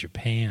working in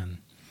Japan,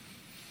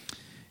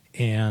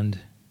 and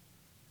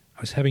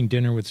I was having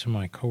dinner with some of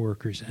my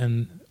coworkers,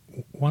 and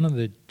one of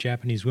the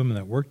Japanese women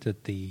that worked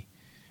at the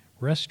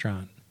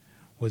restaurant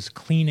was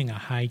cleaning a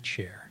high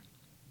chair.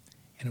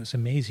 And it was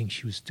amazing.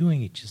 She was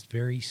doing it just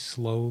very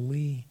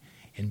slowly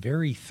and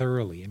very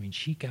thoroughly. I mean,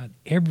 she got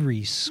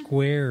every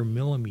square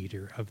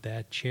millimeter of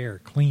that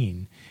chair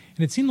clean.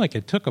 And it seemed like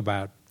it took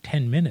about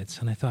 10 minutes.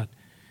 And I thought,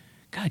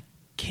 God,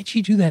 can't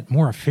she do that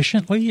more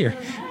efficiently?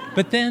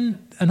 But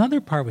then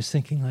another part was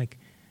thinking like,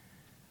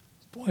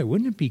 boy,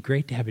 wouldn't it be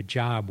great to have a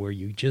job where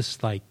you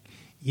just like,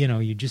 you know,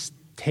 you just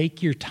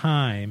take your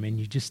time and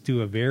you just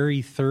do a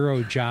very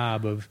thorough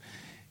job of,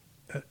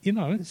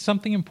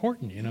 something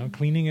important,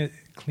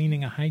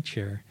 cleaning a high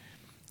chair.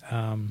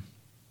 I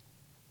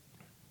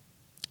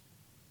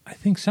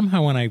think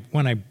somehow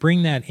when I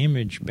bring that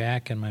image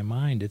back in my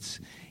mind,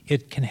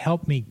 it can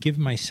help me give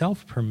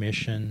myself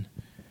permission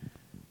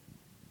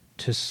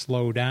to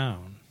slow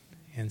down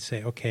and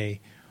say, okay,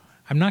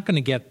 I'm not going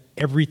to get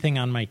everything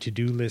on my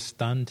to-do list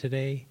done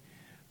today,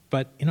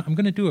 but I'm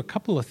going to do a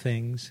couple of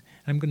things.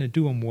 I'm going to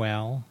do them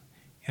well,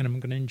 and I'm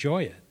going to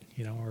enjoy it,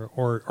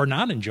 or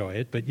not enjoy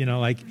it. But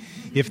like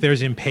if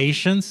there's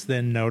impatience,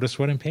 then notice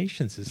what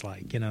impatience is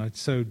like.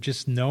 So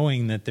just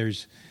knowing that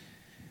there's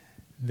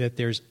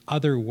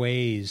other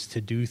ways to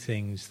do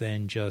things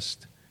than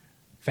just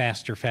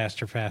faster,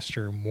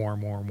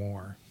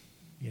 more.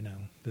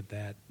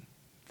 That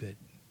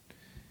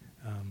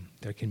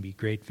there can be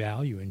great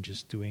value in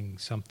just doing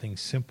something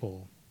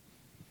simple,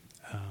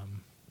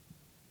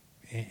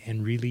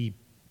 and really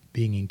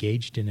being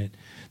engaged in it.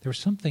 There was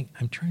something,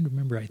 I'm trying to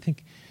remember, I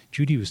think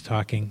Judy was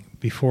talking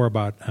before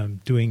about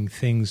doing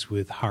things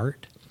with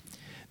heart.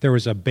 There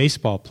was a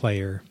baseball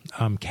player,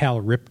 Cal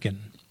Ripken.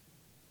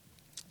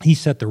 He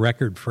set the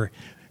record for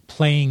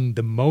playing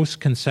the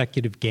most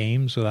consecutive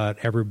games without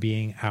ever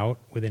being out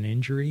with an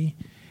injury.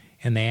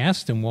 And they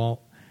asked him,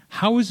 well,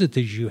 how is it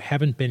that you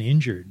haven't been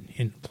injured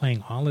in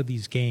playing all of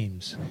these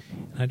games?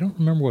 And I don't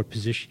remember what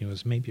position he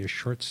was, maybe a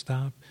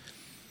shortstop.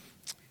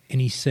 And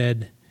he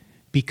said,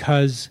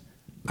 because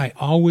I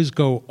always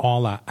go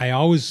all out. I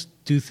always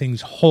do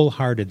things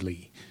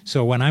wholeheartedly.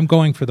 So when I'm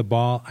going for the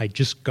ball, I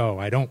just go.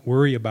 I don't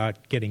worry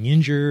about getting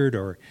injured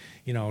or,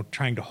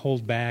 trying to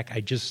hold back.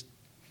 I just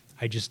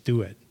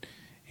do it.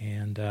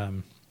 And,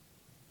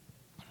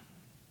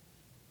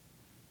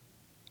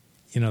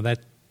 that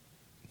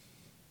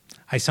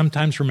I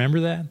sometimes remember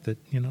that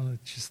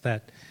it's just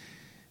that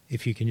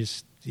if you can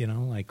just,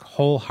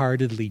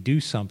 wholeheartedly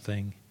do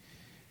something,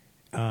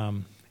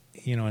 and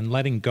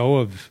letting go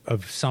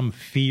of some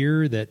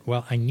fear that,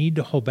 well, I need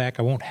to hold back,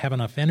 I won't have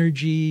enough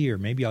energy, or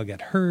maybe I'll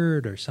get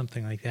hurt or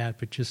something like that.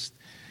 But just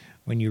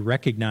when you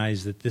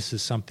recognize that this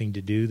is something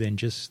to do, then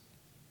just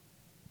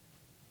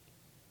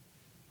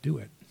do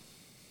it.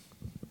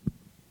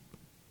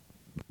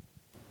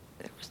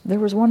 There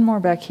was one more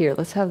back here.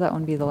 Let's have that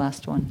one be the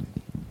last one.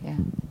 Yeah.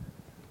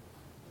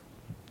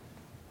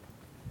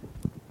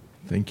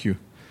 Thank you.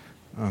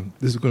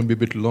 This is going to be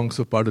a bit long,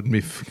 so pardon me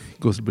if it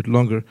goes a bit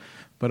longer.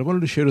 But I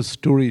wanted to share a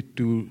story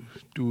to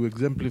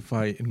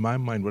exemplify in my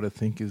mind what I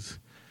think is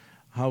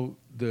how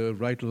the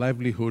right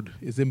livelihood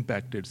is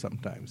impacted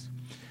sometimes.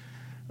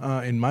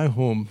 In my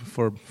home,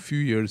 for a few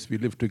years, we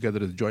lived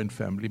together as a joint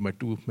family, my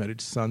two married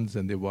sons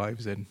and their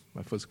wives and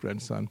my first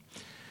grandson.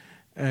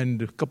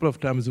 And a couple of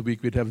times a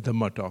week, we'd have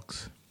Dhamma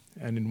talks.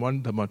 And in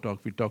one Dhamma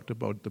talk, we talked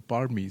about the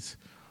paramis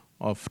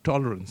of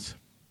tolerance.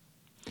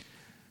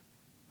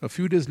 A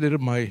few days later,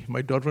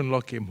 my daughter-in-law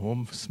came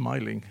home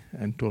smiling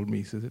and told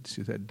me,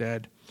 she said,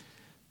 Dad,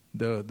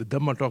 the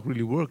Dhamma talk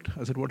really worked.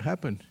 I said, what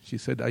happened? She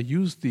said, I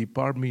used the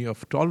parami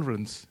of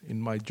tolerance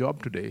in my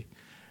job today,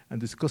 and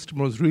this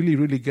customer was really,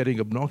 really getting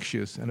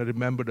obnoxious, and I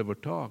remembered our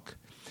talk,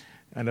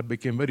 and I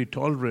became very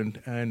tolerant,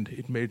 and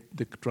it made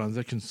the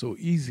transaction so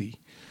easy.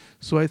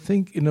 So I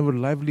think in our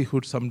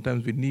livelihood,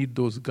 sometimes we need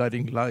those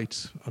guiding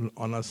lights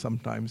on us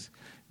sometimes,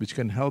 which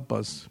can help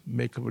us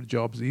make our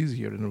jobs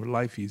easier and our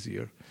life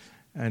easier.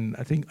 And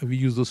I think we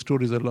use those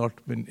stories a lot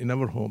in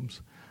our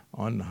homes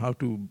on how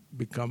to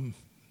become,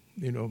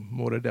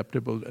 more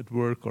adaptable at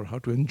work, or how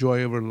to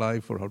enjoy our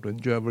life, or how to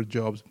enjoy our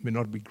jobs. May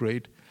not be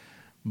great,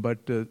 but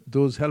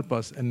those help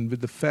us. And with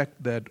the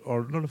fact that,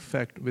 or not a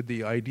fact, with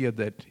the idea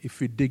that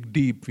if we dig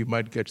deep, we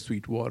might get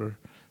sweet water.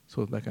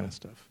 So that kind of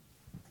stuff.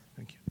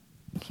 Thank you.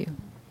 Thank you.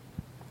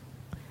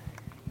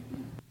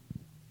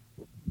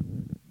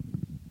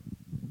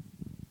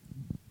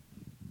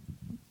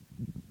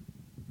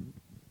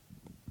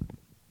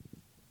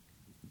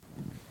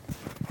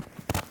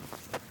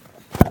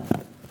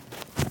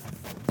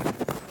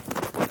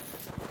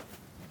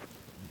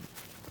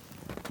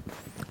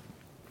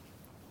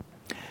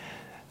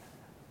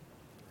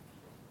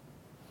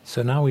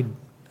 So now I'd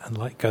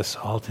like us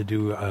all to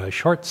do a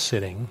short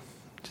sitting,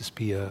 just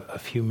be a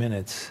few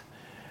minutes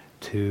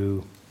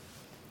to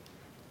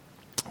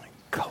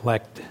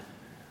collect.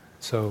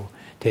 So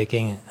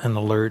taking an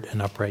alert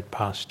and upright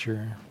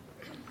posture.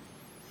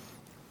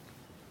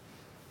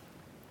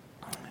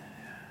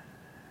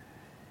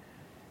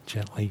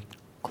 Gently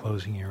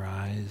closing your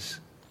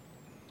eyes.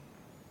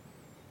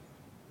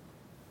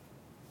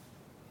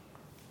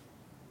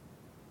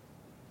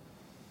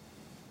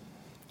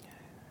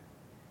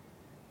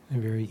 In a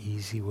very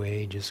easy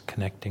way, just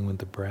connecting with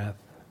the breath.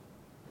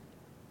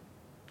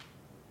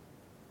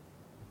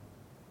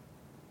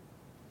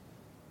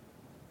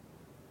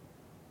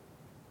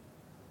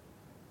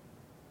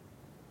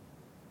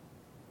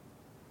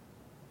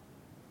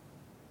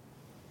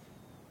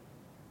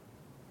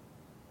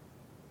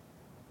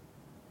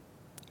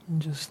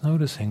 And just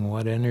noticing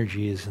what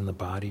energy is in the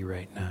body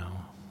right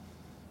now.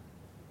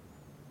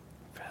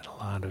 I've had a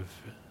lot of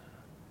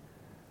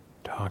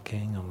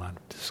talking, a lot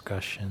of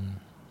discussion.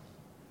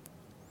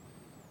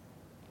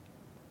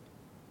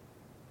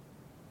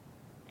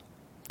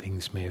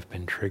 Things may have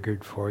been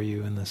triggered for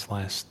you in this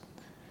last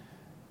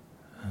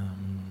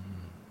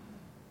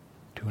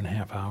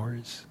 2.5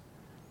 hours.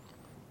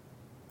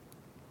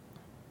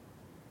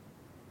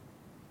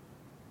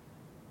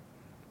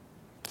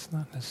 It's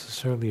not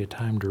necessarily a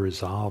time to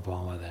resolve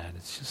all of that.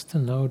 It's just to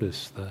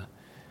notice the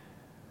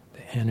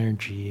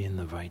energy and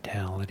the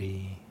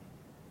vitality.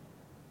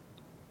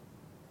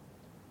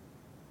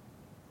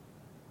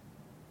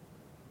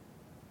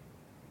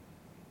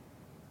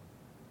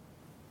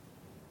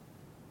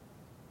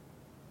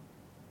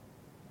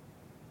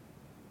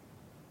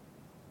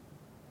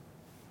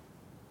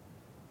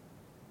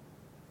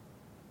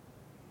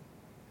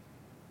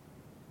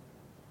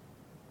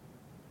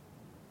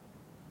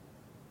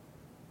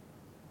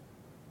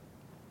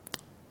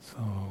 So,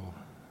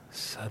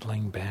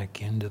 settling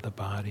back into the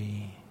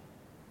body.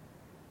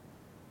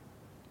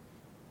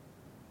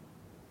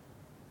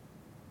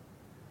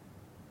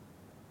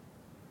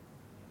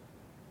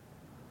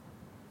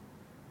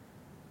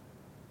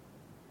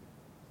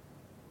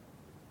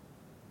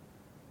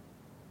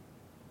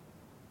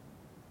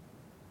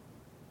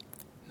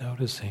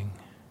 Noticing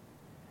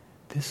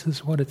this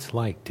is what it's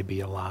like to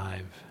be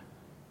alive.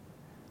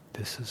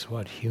 This is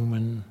what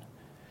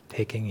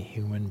taking a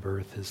human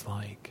birth is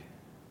like.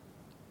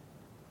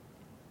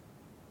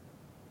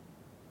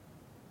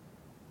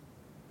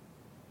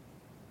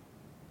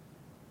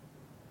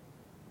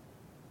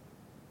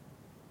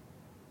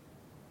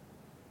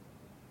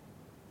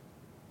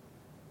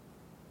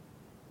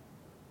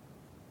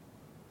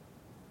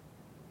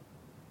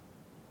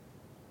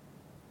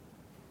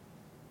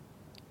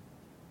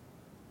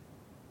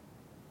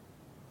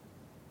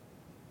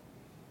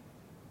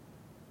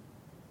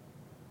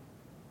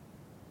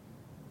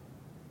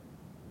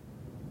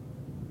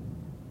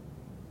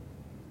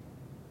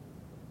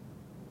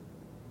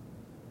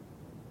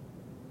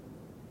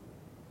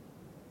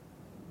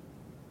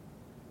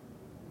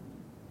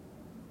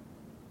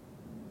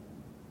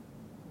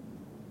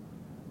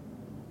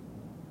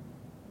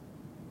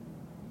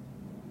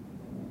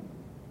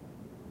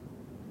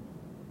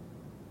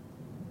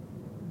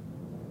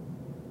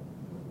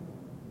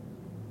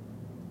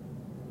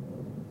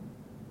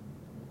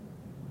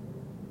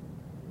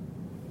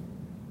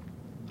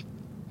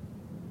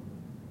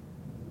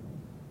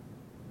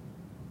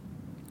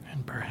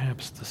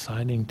 Perhaps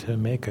deciding to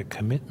make a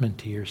commitment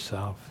to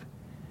yourself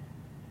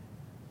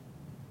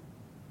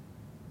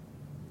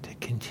to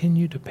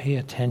continue to pay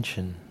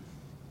attention,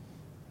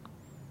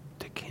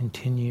 to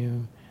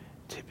continue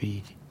to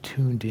be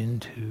tuned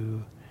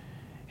into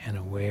and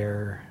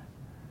aware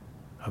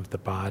of the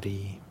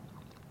body,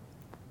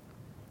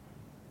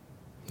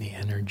 the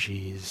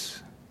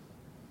energies,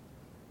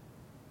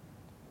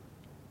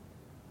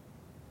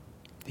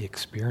 the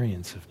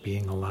experience of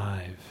being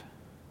alive.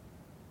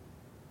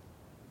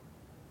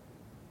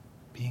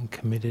 Being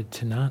committed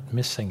to not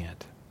missing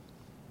it.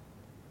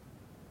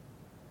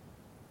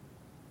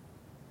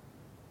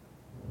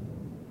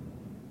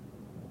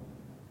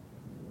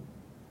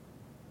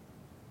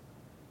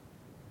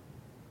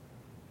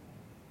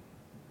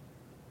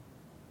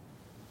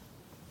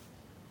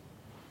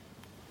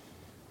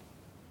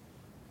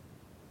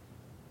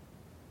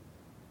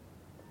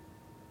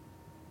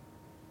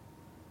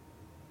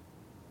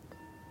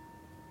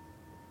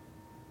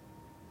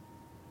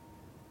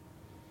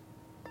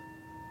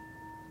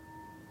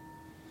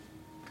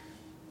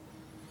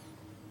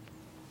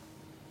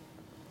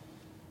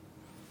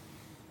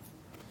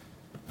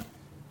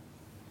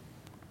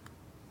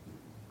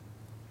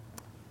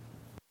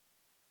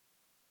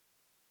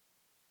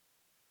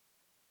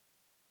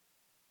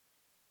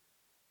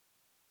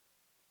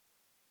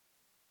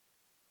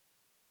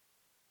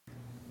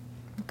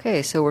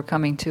 Okay, so we're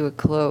coming to a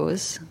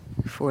close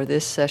for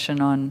this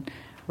session on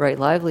right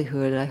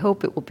livelihood. I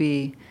hope it will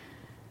be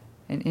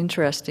an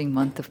interesting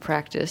month of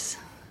practice,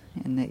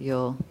 and that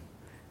you'll,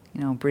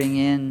 bring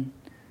in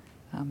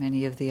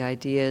many of the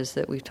ideas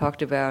that we've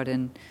talked about,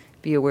 and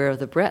be aware of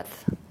the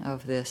breadth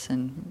of this,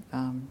 and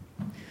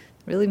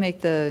really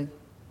make the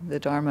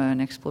Dharma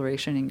an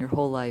exploration in your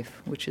whole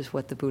life, which is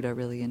what the Buddha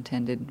really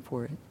intended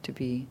for it to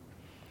be.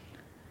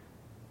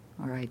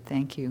 All right,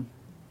 thank you.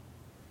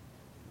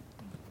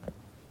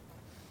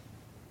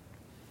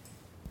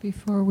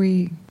 Before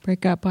we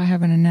break up, I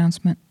have an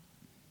announcement.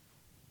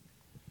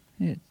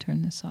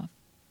 Turn this off.